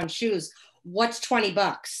 $250 on shoes. What's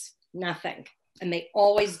 $20? Nothing. And they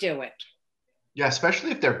always do it. Yeah,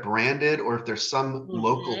 especially if they're branded or if there's some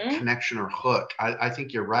local connection or hook. I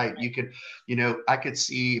think you're right. You could, you know, I could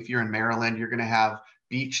see if you're in Maryland, you're going to have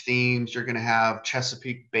beach themes. You're going to have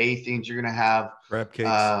Chesapeake Bay themes. You're going to have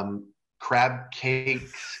crab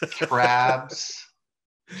cakes, crabs.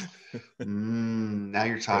 Now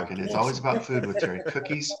you're talking. It's always about food with Terry.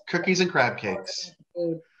 Cookies and crab cakes.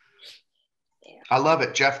 I love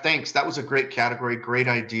it. Jeff, thanks. That was a great category. Great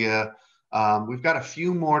idea. We've got a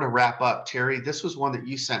few more to wrap up. Terry, this was one that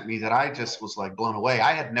you sent me that I just was like blown away.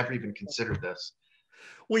 I had never even considered this.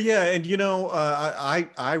 Well, yeah. And you know,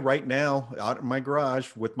 I right now out in my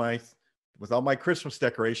garage with all my Christmas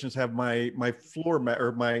decorations have my floor mat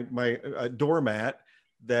or my doormat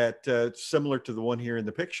that similar to the one here in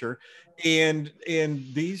the picture. And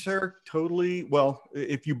these are totally, well,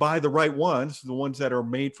 if you buy the right ones, the ones that are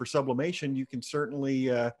made for sublimation, you can certainly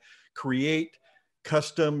create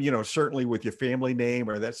custom, you know, certainly with your family name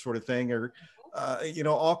or that sort of thing, or, you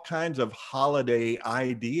know, all kinds of holiday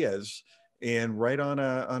ideas and right on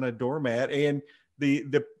a doormat. And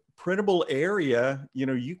the printable area, you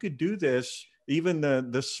know, you could do this, even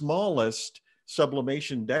the smallest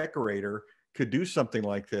sublimation decorator could do something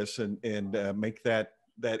like this and make that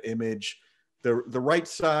image the right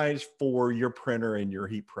size for your printer and your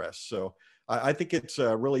heat press. So I think it's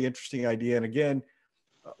a really interesting idea. And again,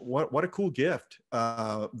 what a cool gift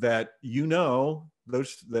that, you know,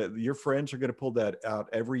 that your friends are going to pull that out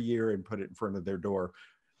every year and put it in front of their door.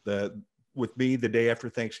 With me the day after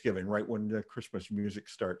Thanksgiving, right when the Christmas music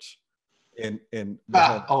starts. And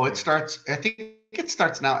it starts. I think it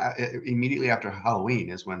starts now immediately after Halloween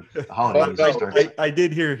is when the holiday music starts. I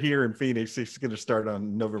did hear here in Phoenix it's going to start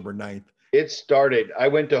on November 9th. It started. I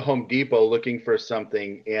went to Home Depot looking for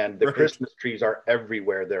something, and the Christmas trees are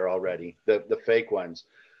everywhere there already, the fake ones.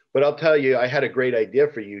 But I'll tell you, I had a great idea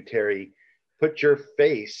for you, Terry. Put your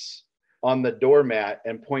face on the doormat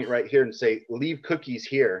and point right here and say, "Leave cookies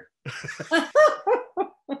here."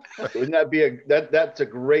 Wouldn't that be that's a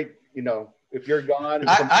great, if you're gone.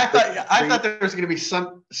 I thought there was going to be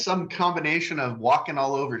some combination of walking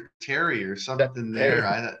all over Terry or something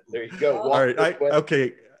there. There you go. All right.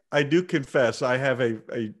 Okay. I do confess I have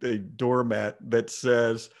a doormat that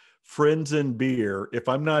says "Friends and beer. If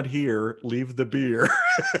I'm not here, leave the beer."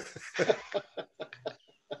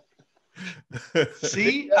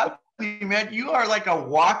 See, man, you are like a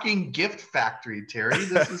walking gift factory, Terry.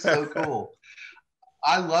 This is so cool.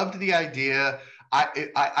 I loved the idea.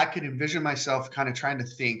 I could envision myself kind of trying to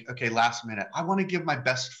think, okay, last minute, I want to give my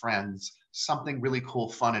best friends something really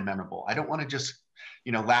cool, fun, and memorable. I don't want to just,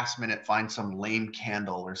 last minute find some lame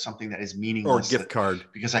candle or something that is meaningless. Or gift card.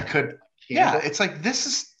 Because I could, yeah, it's like, this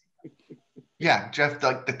is, yeah, Jeff,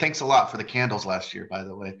 thanks a lot for the candles last year, by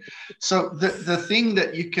the way. So the thing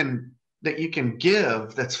that you can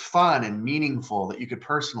give that's fun and meaningful, that you could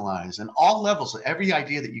personalize, and all levels, every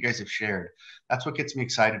idea that you guys have shared, that's what gets me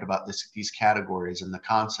excited about these categories and the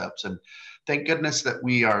concepts. And thank goodness that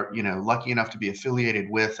we are, lucky enough to be affiliated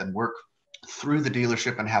with and work through the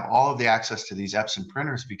dealership and have all of the access to these Epson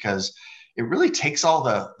printers, because it really takes all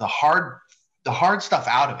the hard stuff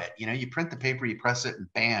out of it. You print the paper, you press it, and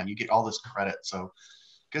bam, you get all this credit. So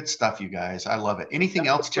good stuff, you guys. I love it. Anything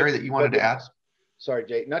else, Terry, that you wanted to add? Sorry,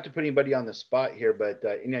 Jake, not to put anybody on the spot here, but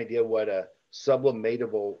any idea what a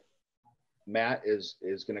sublimatable mat is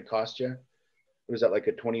going to cost you? Was that like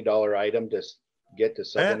a $20 item to get to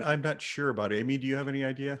sublimate? I'm not sure about it. Amy, do you have any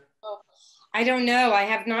idea? I don't know. I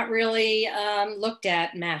have not really looked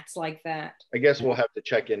at mats like that. I guess we'll have to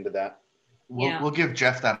check into that. We'll give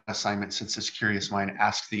Jeff that assignment, since this curious mind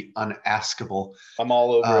ask the unaskable. I'm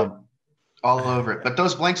all over it. All over it. But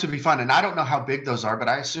those blanks would be fun. And I don't know how big those are, but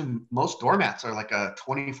I assume most doormats are like a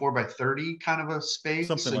 24 by 30 kind of a space.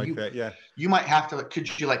 Something like that, yeah. You might have to,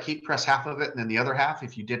 could you like heat press half of it and then the other half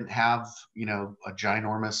if you didn't have, a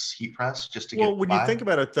ginormous heat press just to get Well, when you think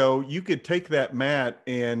about it though, you could take that mat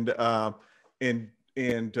and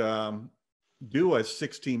do a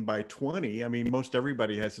 16 by 20. I mean, most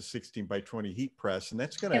everybody has a 16 by 20 heat press, and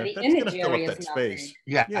that's gonna fill up that space.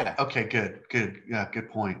 Yeah. Okay, good. Yeah, good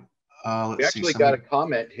point. We actually got a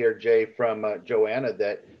comment here, Jay, from Joanna,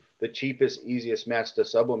 that the cheapest, easiest mats to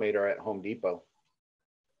sublimate are at Home Depot.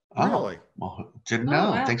 Oh, really? Well, didn't know.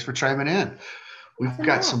 Wow. Thanks for chiming in. We've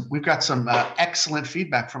got some excellent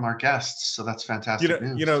feedback from our guests, so that's fantastic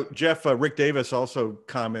news. Jeff, Rick Davis also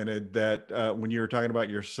commented that when you were talking about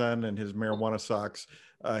your son and his marijuana socks,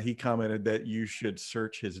 he commented that you should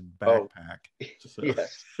search his backpack. So.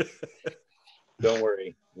 Yes. Don't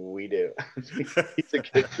worry, we do. He's a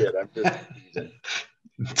good kid. I'm just teasing.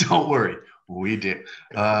 Don't worry, we do.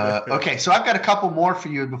 Okay, so I've got a couple more for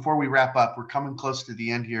you before we wrap up. We're coming close to the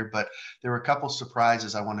end here, but there were a couple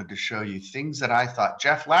surprises I wanted to show you. Things that I thought,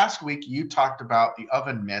 Jeff, last week you talked about the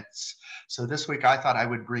oven mitts. So this week I thought I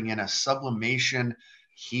would bring in a sublimation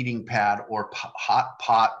heating pad or hot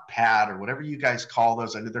pot pad or whatever you guys call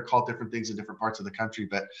those. I know they're called different things in different parts of the country,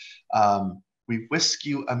 but we wish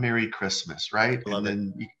you a Merry Christmas, right? And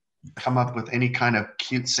then you come up with any kind of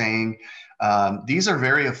cute saying. These are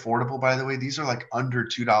very affordable, by the way. These are like under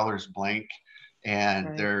 $2 blank,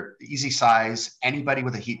 and they're easy size. Anybody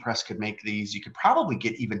with a heat press could make these. You could probably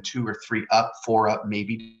get even 2 or 3 up, 4 up,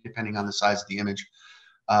 maybe, depending on the size of the image.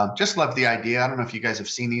 Just love the idea. I don't know if you guys have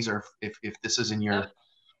seen these or if this is in your...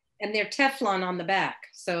 And they're Teflon on the back,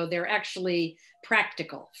 so they're actually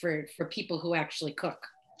practical for people who actually cook.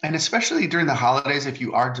 And especially during the holidays, if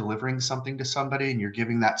you are delivering something to somebody and you're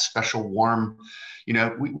giving that special warm,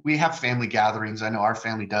 we have family gatherings. I know our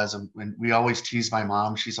family does. And we always tease my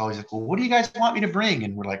mom. She's always like, well, what do you guys want me to bring?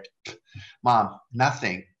 And we're like, Mom,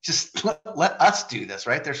 nothing. Just let us do this,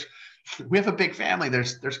 right? We have a big family.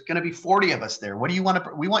 There's going to be 40 of us there. What do you want to,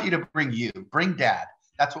 we want you to bring you. Bring Dad.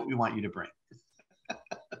 That's what we want you to bring.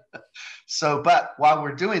 So, but while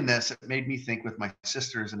we're doing this, it made me think with my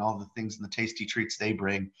sisters and all the things and the tasty treats they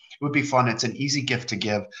bring, it would be fun. It's an easy gift to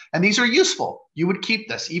give. And these are useful. You would keep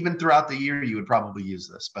this even throughout the year. You would probably use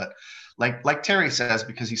this. But like Terry says,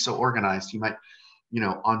 because he's so organized, you might,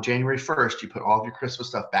 on January 1st, you put all of your Christmas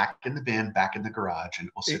stuff back in the bin, back in the garage, and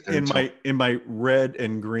we'll sit there. In my red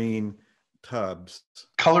and green tubs.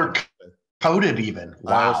 Color coded even.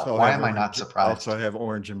 Wow. Why am I not surprised? Also, I have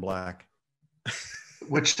orange and black.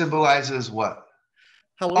 Which symbolizes what?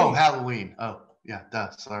 Halloween. Oh, Halloween. Oh, yeah. Duh.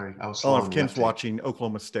 Sorry. I was slow. If Ken's watching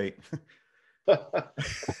Oklahoma State.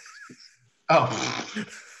 Oh,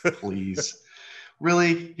 please.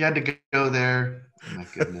 Really? You had to go there? Oh my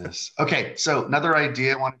goodness. Okay, so another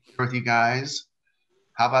idea I want to share with you guys.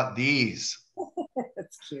 How about these?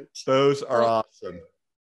 That's cute. Those are awesome.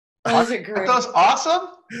 Those are Aren't great. those awesome?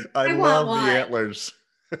 I want love one. the antlers.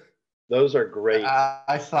 Those are great.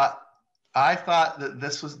 I thought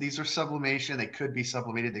that these are sublimation. They could be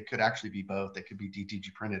sublimated. They could actually be both. They could be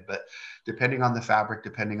DTG printed, but depending on the fabric,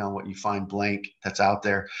 depending on what you find blank that's out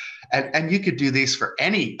there, and you could do these for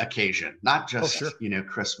any occasion, not just sure.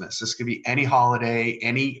 Christmas. This could be any holiday,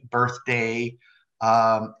 any birthday.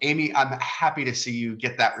 Amy, I'm happy to see you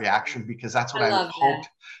get that reaction because that's what I hoped.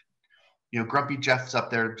 Grumpy Jeff's up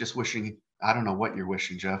there just wishing. I don't know what you're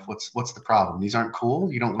wishing, Jeff. What's the problem? These aren't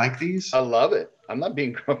cool? You don't like these? I love it. I'm not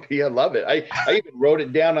being grumpy. I love it. I even wrote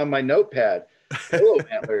it down on my notepad. Hello,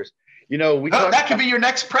 antlers. That could be your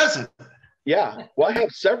next present. Yeah. Well, I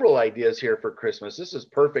have several ideas here for Christmas. This is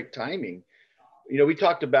perfect timing. We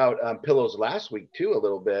talked about pillows last week too, a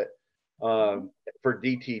little bit for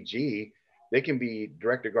DTG. They can be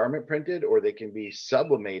direct to garment printed or they can be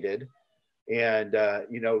sublimated. And,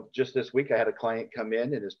 just this week I had a client come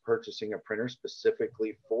in and is purchasing a printer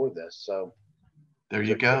specifically for this. So there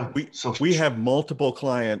you go. We have multiple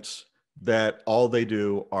clients that all they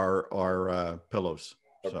do are pillows.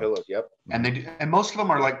 Pillows, yep. And most of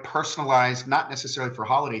them are like personalized, not necessarily for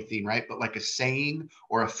holiday theme, right? But like a saying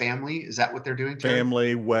or a family. Is that what they're doing, Terry?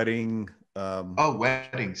 Family, wedding.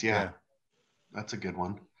 Weddings. Yeah. That's a good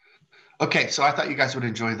one. Okay. So I thought you guys would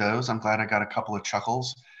enjoy those. I'm glad I got a couple of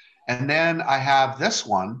chuckles. And then I have this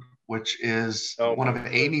one, which is one of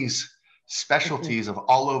Amy's specialties of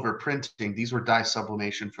all over printing. These were dye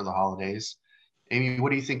sublimation for the holidays. Amy,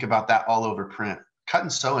 what do you think about that all over print? Cut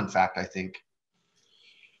and sew, in fact, I think.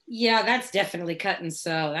 Yeah, that's definitely cut and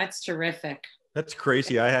sew. That's terrific. That's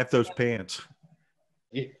crazy. I have those pants.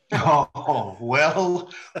 Oh,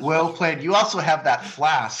 well played. You also have that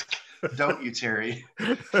flask, don't you, Terry?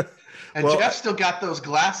 And Jeff still got those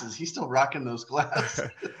glasses. He's still rocking those glasses.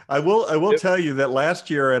 I will tell you that last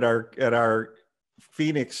year at our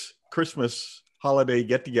Phoenix Christmas holiday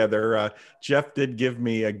get together, Jeff did give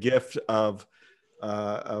me a gift of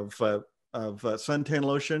suntan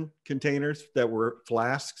lotion containers that were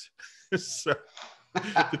flasks, so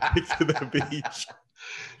to take to the beach.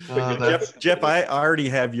 Jeff, I already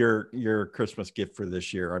have your Christmas gift for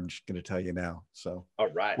this year. I'm just going to tell you now. So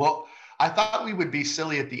all right. Well, I thought we would be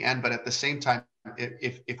silly at the end, but at the same time,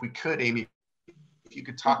 if we could, Amy, if you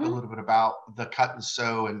could talk a little bit about the cut and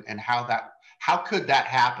sew and how could that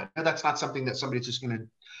happen? That's not something that somebody's just going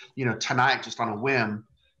to, tonight, just on a whim,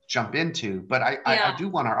 jump into. But I do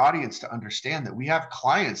want our audience to understand that we have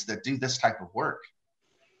clients that do this type of work.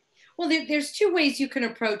 Well, there's two ways you can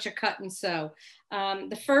approach a cut and sew.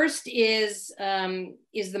 The first is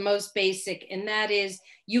the most basic, and that is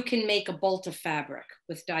you can make a bolt of fabric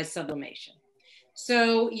with dye sublimation.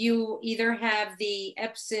 So you either have the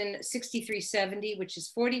Epson 6370, which is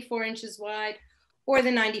 44 inches wide, or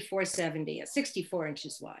the 9470 at 64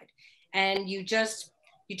 inches wide. And you just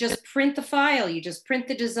print the file, you just print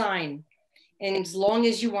the design. And as long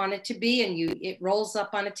as you want it to be, and it rolls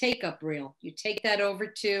up on a take-up reel. You take that over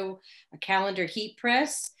to a calendar heat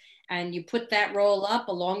press, and you put that roll up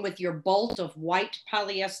along with your bolt of white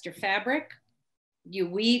polyester fabric. You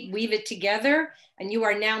weave it together, and you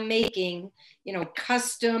are now making,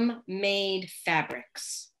 custom-made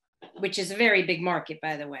fabrics, which is a very big market,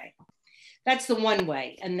 by the way. That's the one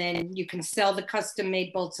way. And then you can sell the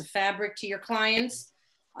custom-made bolts of fabric to your clients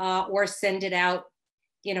or send it out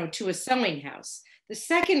to a sewing house. The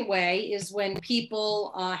second way is when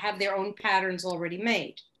people have their own patterns already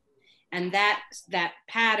made. And that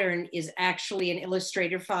pattern is actually an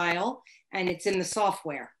Illustrator file, and it's in the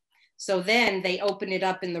software. So then they open it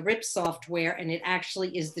up in the RIP software, and it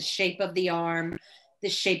actually is the shape of the arm, the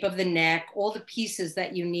shape of the neck, all the pieces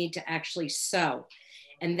that you need to actually sew.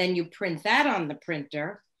 And then you print that on the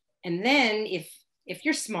printer. And then if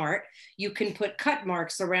you're smart, you can put cut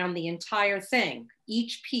marks around the entire thing.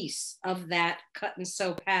 Each piece of that cut and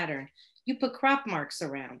sew pattern, you put crop marks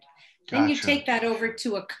around. Then you take that over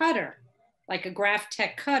to a cutter, like a Graph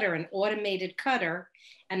Tech cutter, an automated cutter.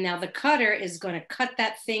 And now the cutter is going to cut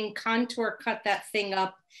that thing, contour cut that thing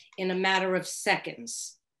up in a matter of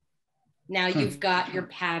seconds. Now you've got your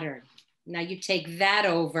pattern. Now you take that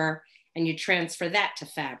over and you transfer that to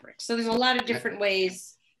fabric. So there's a lot of different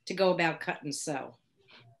ways to go about cut and sew.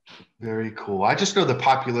 Very cool. I just know the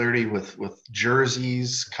popularity with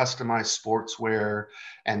jerseys, customized sportswear,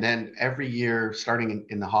 and then every year, starting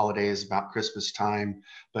in the holidays, about Christmas time,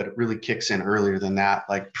 but it really kicks in earlier than that,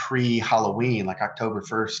 like pre-Halloween, like October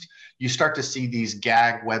 1st, you start to see these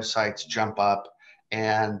gag websites jump up,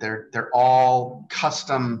 and they're all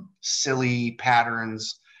custom, silly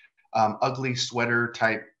patterns, ugly sweater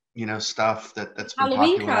type, stuff that's been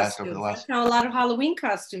Halloween popularized over the costumes. That's last. how a lot of Halloween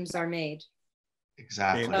costumes are made. And,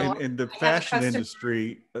 Exactly. So and the I have a fashion custom.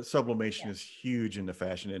 industry, sublimation Yeah. is huge in the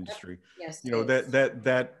fashion industry. Yes, You it know, is.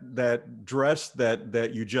 that dress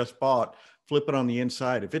that you just bought, flip it on the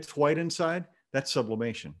inside. If it's white inside, that's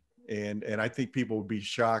sublimation. And I think people would be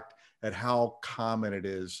shocked at how common it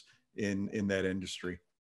is in that industry.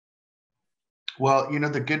 Well,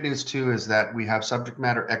 the good news too is that we have subject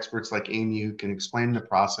matter experts like Amy who can explain the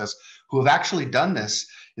process, who have actually done this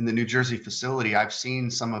in the New Jersey facility. I've seen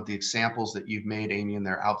some of the examples that you've made, Amy, and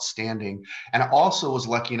they're outstanding. And I also was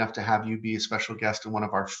lucky enough to have you be a special guest in one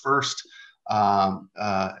of our first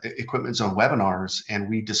Equipment Zone webinars. And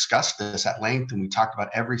we discussed this at length, and we talked about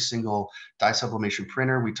every single dye sublimation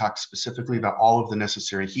printer. We talked specifically about all of the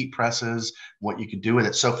necessary heat presses, what you could do with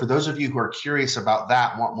it. So for those of you who are curious about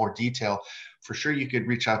that, want more detail, for sure you could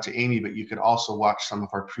reach out to Amy, but you could also watch some of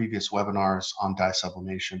our previous webinars on dye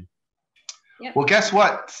sublimation. Yep. Well, guess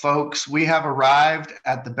what, folks? We have arrived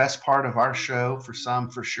at the best part of our show, for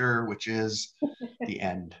some for sure, which is the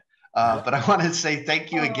end. But I want to say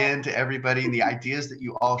thank you again to everybody. And the ideas that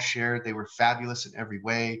you all shared, they were fabulous in every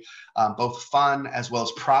way, both fun as well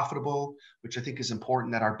as profitable, which I think is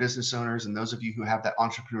important that our business owners and those of you who have that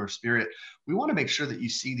entrepreneur spirit, we want to make sure that you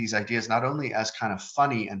see these ideas not only as kind of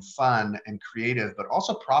funny and fun and creative, but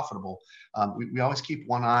also profitable. We always keep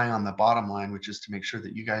one eye on the bottom line, which is to make sure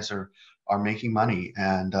that you guys are making money.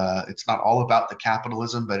 And it's not all about the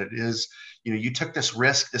capitalism, but it is, you took this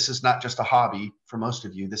risk. This is not just a hobby for most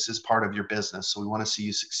of you. This is part of your business. So we want to see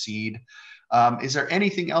you succeed. Is there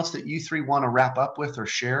anything else that you three want to wrap up with or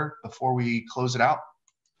share before we close it out?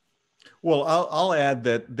 Well, I'll add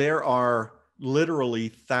that there are literally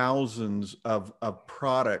thousands of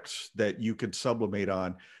products that you could sublimate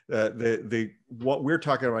on. What we're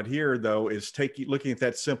talking about here, though, is looking at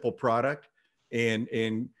that simple product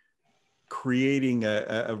and creating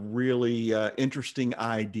a really interesting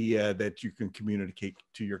idea that you can communicate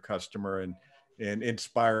to your customer and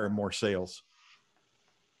inspire more sales.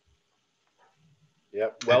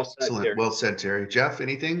 Yep. Well said, Excellent. Terry. Well said, Terry. Jeff,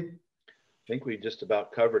 anything? I think we just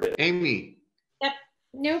about covered it. Amy. Yep.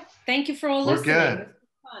 Nope. Thank you for all We're listening. good. This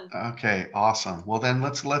was fun. Okay, awesome. Well, then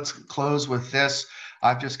let's close with this.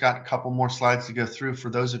 I've just got a couple more slides to go through. For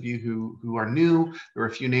those of you who are new, there are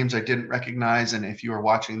a few names I didn't recognize. And if you are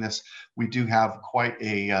watching this, we do have quite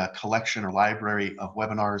a collection or library of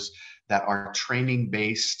webinars that are training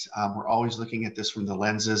based. We're always looking at this from the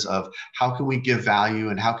lenses of how can we give value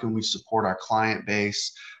and how can we support our client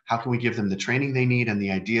base? How can we give them the training they need and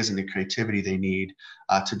the ideas and the creativity they need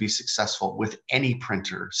to be successful with any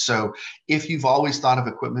printer? So if you've always thought of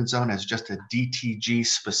Equipment Zone as just a DTG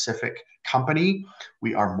specific company,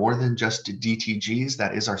 we are more than just DTGs.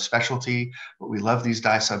 That is our specialty, but we love these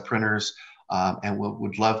dye sub printers. And we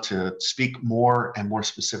would love to speak more and more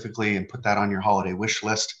specifically and put that on your holiday wish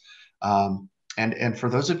list. And for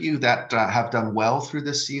those of you that have done well through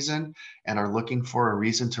this season and are looking for a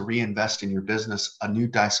reason to reinvest in your business, a new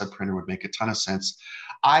dye sub printer would make a ton of sense.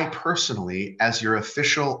 I personally, as your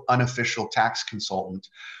official, unofficial tax consultant,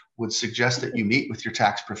 would suggest that you meet with your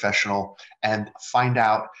tax professional and find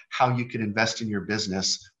out how you can invest in your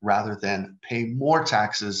business rather than pay more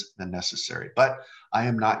taxes than necessary. But I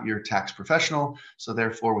am not your tax professional. So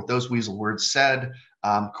therefore, with those weasel words said,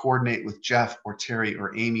 coordinate with Jeff or Terry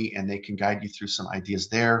or Amy, and they can guide you through some ideas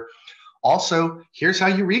there. Also, here's how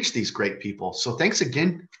you reach these great people. So thanks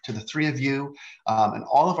again to the three of you and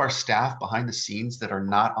all of our staff behind the scenes that are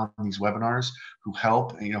not on these webinars who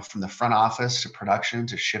help, from the front office to production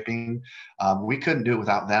to shipping. We couldn't do it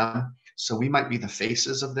without them. So we might be the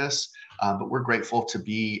faces of this, but we're grateful to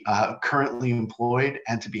be currently employed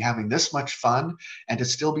and to be having this much fun and to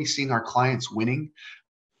still be seeing our clients winning.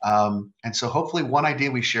 And so hopefully one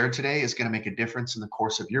idea we shared today is going to make a difference in the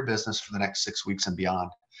course of your business for the next 6 weeks and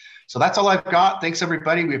beyond. So that's all I've got. Thanks,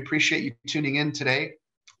 everybody. We appreciate you tuning in today.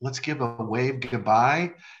 Let's give a wave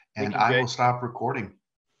goodbye, and I will stop recording.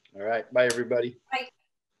 All right. Bye, everybody. Bye.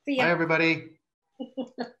 See ya. Bye, everybody.